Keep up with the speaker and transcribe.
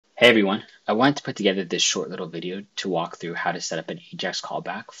Hey everyone, I wanted to put together this short little video to walk through how to set up an AJAX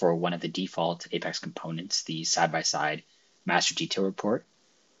callback for one of the default Apex components, the side-by-side master detail report.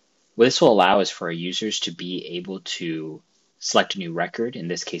 What this will allow is for our users to be able to select a new record, in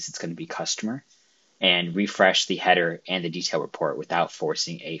this case it's going to be customer, and refresh the header and the detail report without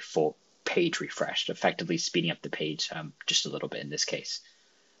forcing a full page refresh, effectively speeding up the page just a little bit in this case.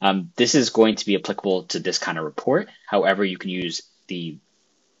 This is going to be applicable to this kind of report. However, you can use the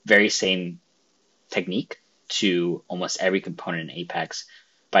very same technique to almost every component in Apex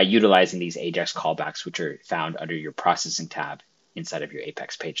by utilizing these AJAX callbacks, which are found under your processing tab inside of your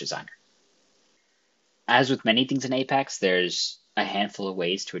Apex page designer. As with many things in Apex, there's a handful of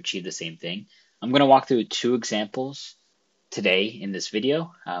ways to achieve the same thing. I'm going to walk through two examples today in this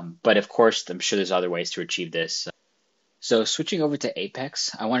video, but of course, I'm sure there's other ways to achieve this. So switching over to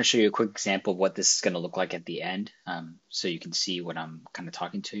Apex, I want to show you a quick example of what this is going to look like at the end, so you can see what I'm kind of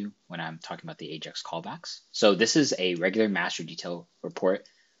talking to when I'm talking about the AJAX callbacks. So this is a regular master detail report.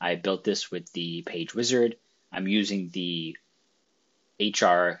 I built this with the page wizard. I'm using the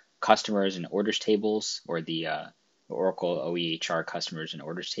HR customers and orders tables, or the Oracle OEHR customers and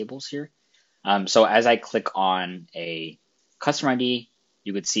orders tables here. So as I click on a customer ID,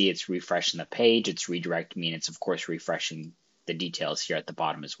 you could see it's refreshing the page, it's redirecting me, and it's of course refreshing the details here at the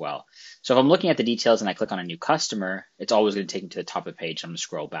bottom as well. So if I'm looking at the details and I click on a new customer, it's always going to take me to the top of the page. I'm going to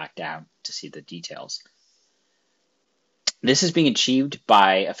scroll back down to see the details. This is being achieved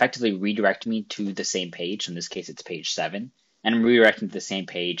by effectively redirecting me to the same page. In this case, it's page 7. And I'm redirecting to the same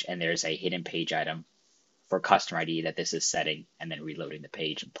page, and there's a hidden page item for customer ID that this is setting, and then reloading the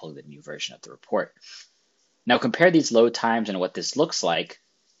page and pulling the new version of the report. Now compare these load times and what this looks like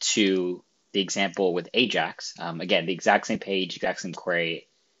to the example with AJAX. Again, the exact same page, exact same query,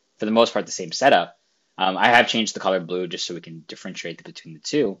 for the most part the same setup. I have changed the color blue just so we can differentiate between the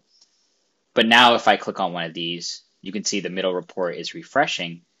two. But now if I click on one of these, you can see the middle report is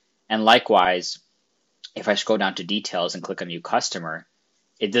refreshing. And likewise, if I scroll down to details and click on new customer,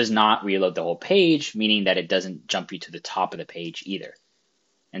 it does not reload the whole page, meaning that it doesn't jump you to the top of the page either.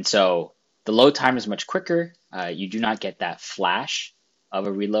 And so the load time is much quicker. You do not get that flash of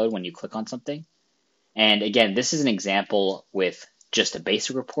a reload when you click on something. And again, this is an example with just a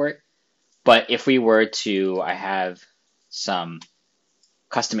basic report. But if we were to, I have some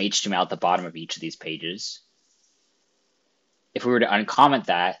custom HTML at the bottom of each of these pages. If we were to uncomment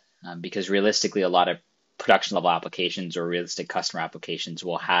that, because realistically a lot of production level applications or realistic customer applications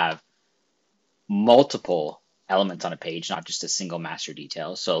will have multiple elements on a page, not just a single master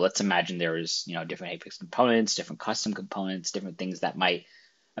detail. So let's imagine there is, different Apex components, different custom components, different things that might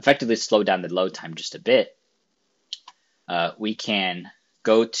effectively slow down the load time just a bit. We can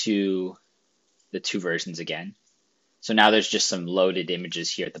go to the two versions again. So now there's just some loaded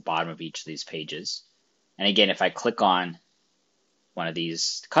images here at the bottom of each of these pages. And again, if I click on one of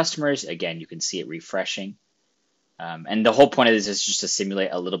these customers, again, you can see it refreshing. And the whole point of this is just to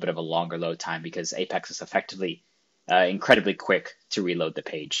simulate a little bit of a longer load time, because Apex is effectively incredibly quick to reload the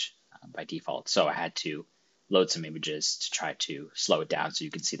page by default. So I had to load some images to try to slow it down so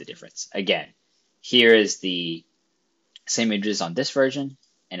you can see the difference. Again, here is the same images on this version.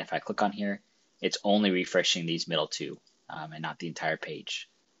 And if I click on here, it's only refreshing these middle two and not the entire page.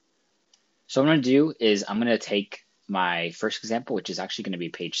 So what I'm going to do is I'm going to take my first example, which is actually going to be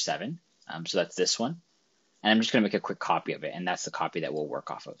page 7. So that's this one. And I'm just going to make a quick copy of it, and that's the copy that we'll work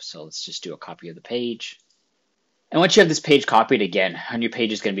off of. So let's just do a copy of the page. And once you have this page copied, again, on your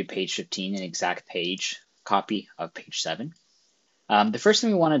page is going to be page 15, an exact page copy of page 7. The first thing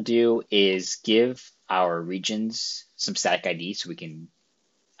we want to do is give our regions some static ID so we can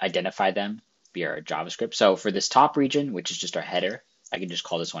identify them via our JavaScript. So for this top region, which is just our header, I can just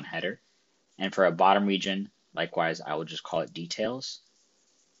call this one header. And for our bottom region, likewise, I will just call it details.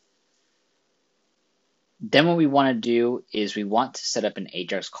 Then what we want to do is we want to set up an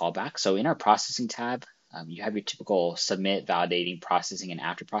AJAX callback. So in our processing tab, you have your typical submit, validating, processing, and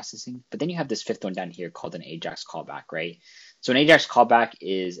after processing. But then you have this fifth one down here called an AJAX callback, right? So an AJAX callback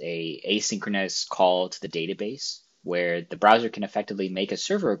is a asynchronous call to the database where the browser can effectively make a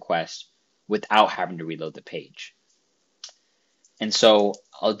server request without having to reload the page. And so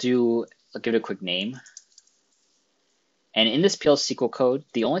I'll give it a quick name. And in this PL SQL code,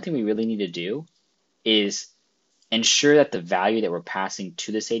 the only thing we really need to do is ensure that the value that we're passing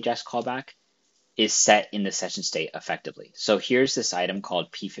to this AJAX callback is set in the session state effectively. So here's this item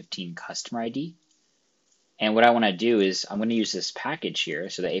called P15 customer ID. And what I want to do is I'm going to use this package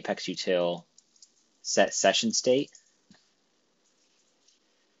here. So the Apex util set session state.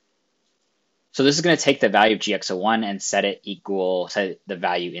 So this is going to take the value of GX01 and set the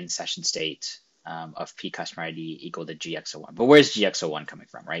value in session state of P customer ID equal to GX01. But where's GX01 coming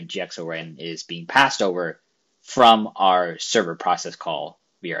from, right? GX01 is being passed over from our server process call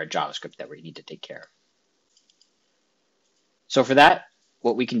via our JavaScript that we need to take care of. So for that,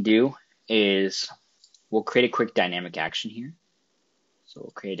 what we can do is we'll create a quick dynamic action here. So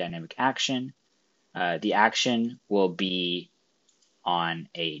we'll create a dynamic action. The action will be on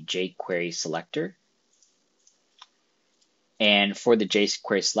a jQuery selector. And for the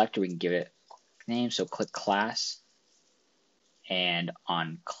jQuery selector, we can give it a name. So click class. And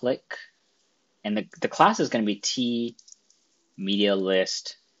on click, and the class is going to be T media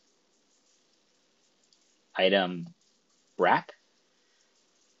list item wrap,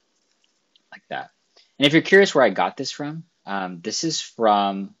 like that. And if you're curious where I got this from, this is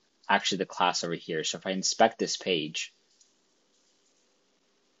from actually the class over here. So if I inspect this page,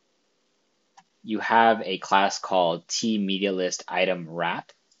 you have a class called T media list item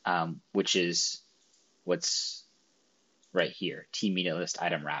wrap, which is what's right here, T media list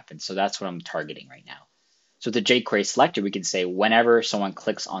item wrap. And so that's what I'm targeting right now. So with the jQuery selector, we can say whenever someone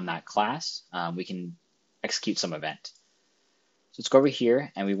clicks on that class, we can execute some event. So let's go over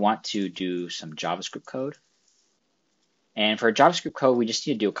here and we want to do some JavaScript code. And for JavaScript code, we just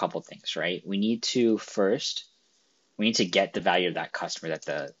need to do a couple things, right? We need to get the value of that customer that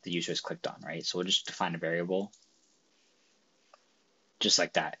the user has clicked on, right? So we'll just define a variable just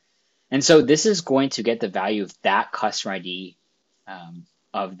like that. And so this is going to get the value of that customer ID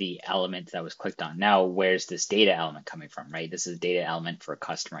of the element that was clicked on. Now, where's this data element coming from, right? This is a data element for a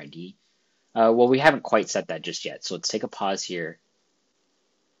customer ID. Well, we haven't quite set that just yet. So let's take a pause here.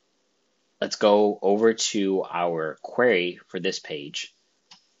 Let's go over to our query for this page.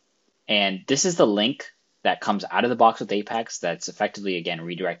 And this is the link that comes out of the box with Apex that's effectively, again,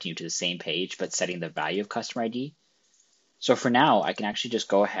 redirecting you to the same page, but setting the value of customer ID. So for now, I can actually just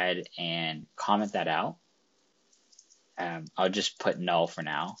go ahead and comment that out. I'll just put null for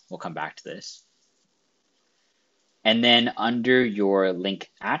now. We'll come back to this. And then under your link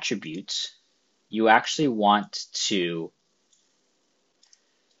attributes, you actually want to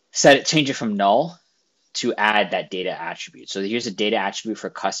change it from null to add that data attribute. So here's a data attribute for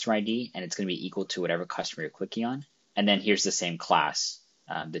customer ID, and it's going to be equal to whatever customer you're clicking on. And then here's the same class,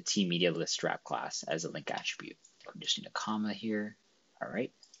 the T media list wrap class as a link attribute. We just need a comma here. All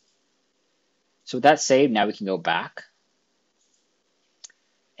right. So with that saved, now we can go back.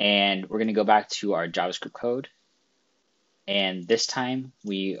 And we're going to go back to our JavaScript code. And this time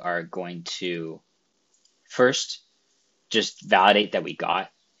we are going to first just validate that we got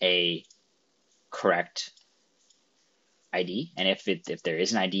a correct ID. And if there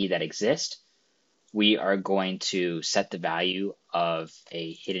is an ID that exists, we are going to set the value of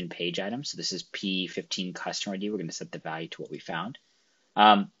a hidden page item. So this is P15 customer ID. We're going to set the value to what we found.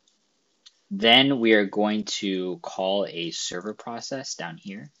 Then we are going to call a server process down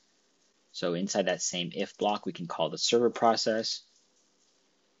here. So inside that same if block, we can call the server process.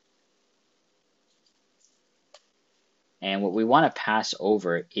 And what we want to pass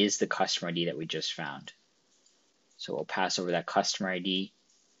over is the customer ID that we just found. So we'll pass over that customer ID,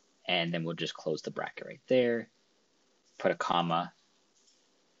 and then we'll just close the bracket right there, put a comma,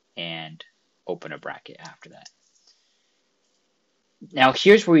 and open a bracket after that. Now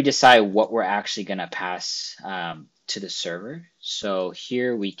here's where we decide what we're actually going to pass to the server. So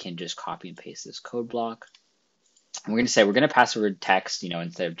here we can just copy and paste this code block. And we're going to say we're going to pass over text,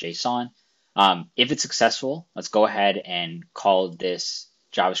 instead of JSON. If it's successful, let's go ahead and call this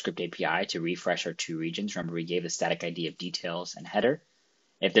JavaScript API to refresh our two regions. Remember, we gave the static ID of details and header.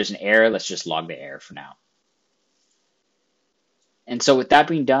 If there's an error, let's just log the error for now. And so with that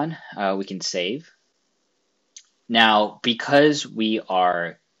being done, we can save. Now, because we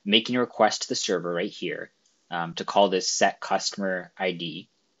are making a request to the server right here to call this set customer ID,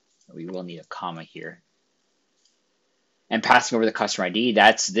 we will need a comma here, and passing over the customer ID,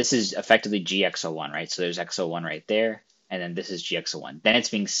 this is effectively GX01, right? So there's X01 right there, and then this is GX01. Then it's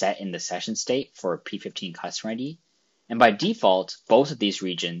being set in the session state for P15 customer ID. And by default, both of these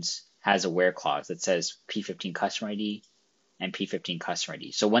regions has a where clause that says P15 customer ID and P15 customer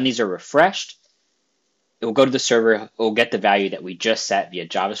ID. So when these are refreshed, it will go to the server, it will get the value that we just set via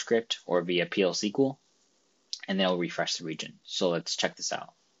JavaScript or via PL SQL, and then it'll refresh the region. So let's check this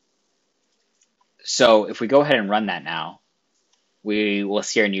out. So if we go ahead and run that now, we will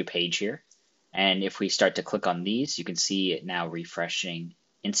see our new page here. And if we start to click on these, you can see it now refreshing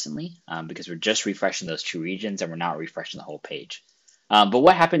instantly because we're just refreshing those two regions and we're not refreshing the whole page. But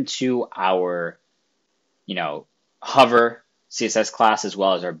what happened to our, hover CSS class as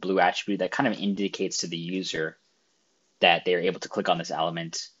well as our blue attribute that kind of indicates to the user that they're able to click on this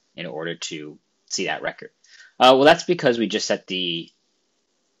element in order to see that record. Well, that's because we just set the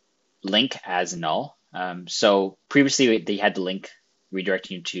link as null. So previously they had the link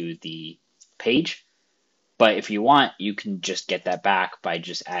redirecting you to the page, but if you want, you can just get that back by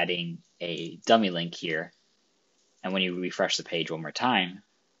just adding a dummy link here. And when you refresh the page one more time,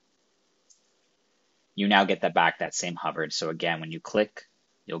 you now get that back, that same hovered. So again, when you click,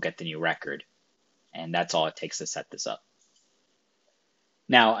 you'll get the new record. And that's all it takes to set this up.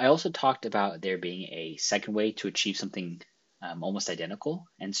 Now, I also talked about there being a second way to achieve something almost identical.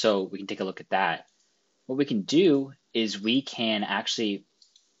 And so we can take a look at that. What we can do is we can actually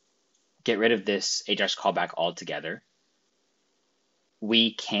get rid of this AJAX callback altogether.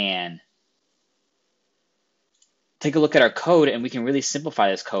 We can take a look at our code, and we can really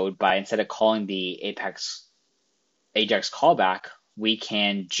simplify this code by, instead of calling the AJAX callback, we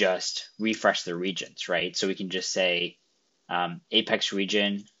can just refresh the regions, right? So we can just say apex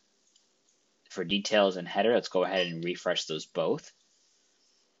region for details and header. Let's go ahead and refresh those both.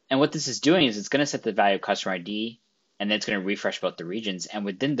 And what this is doing is it's going to set the value of customer ID, and then it's going to refresh both the regions. And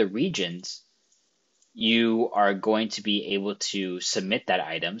within the regions, you are going to be able to submit that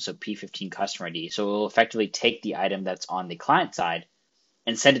item, so P15 customer ID. So it will effectively take the item that's on the client side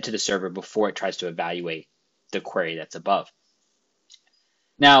and send it to the server before it tries to evaluate the query that's above.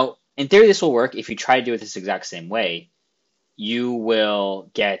 Now, in theory, this will work. If you try to do it this exact same way, you will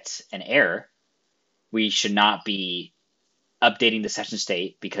get an error. We should not be updating the session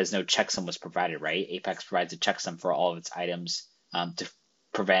state because no checksum was provided, right? Apex provides a checksum for all of its items to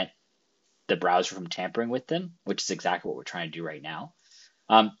prevent the browser from tampering with them, which is exactly what we're trying to do right now.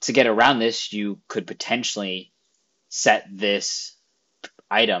 To get around this, you could potentially set this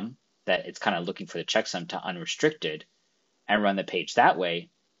item that it's kind of looking for the checksum to unrestricted and run the page that way.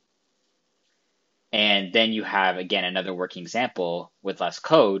 And then you have, again, another working example with less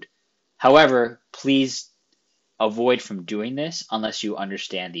code. However, please avoid from doing this unless you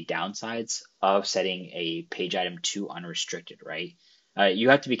understand the downsides of setting a page item to unrestricted, right? You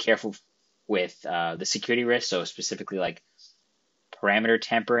have to be careful with the security risks, so specifically like parameter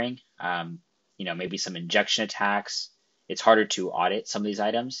tampering, maybe some injection attacks. It's harder to audit some of these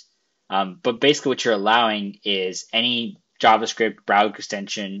items. But basically what you're allowing is any JavaScript browser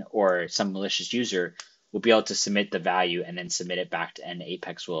extension or some malicious user will be able to submit the value and then submit it back to, and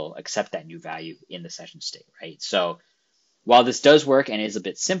Apex will accept that new value in the session state, right? So while this does work and is a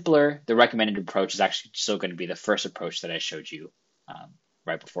bit simpler, the recommended approach is actually still going to be the first approach that I showed you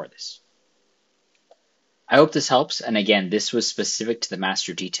right before this. I hope this helps. And again, this was specific to the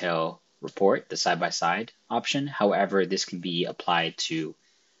master detail report, the side-by-side option. However, this can be applied to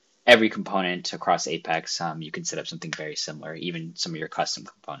every component across Apex. You can set up something very similar, even some of your custom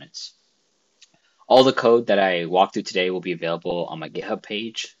components. All the code that I walked through today will be available on my GitHub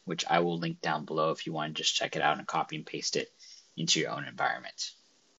page, which I will link down below if you want to just check it out and copy and paste it into your own environment.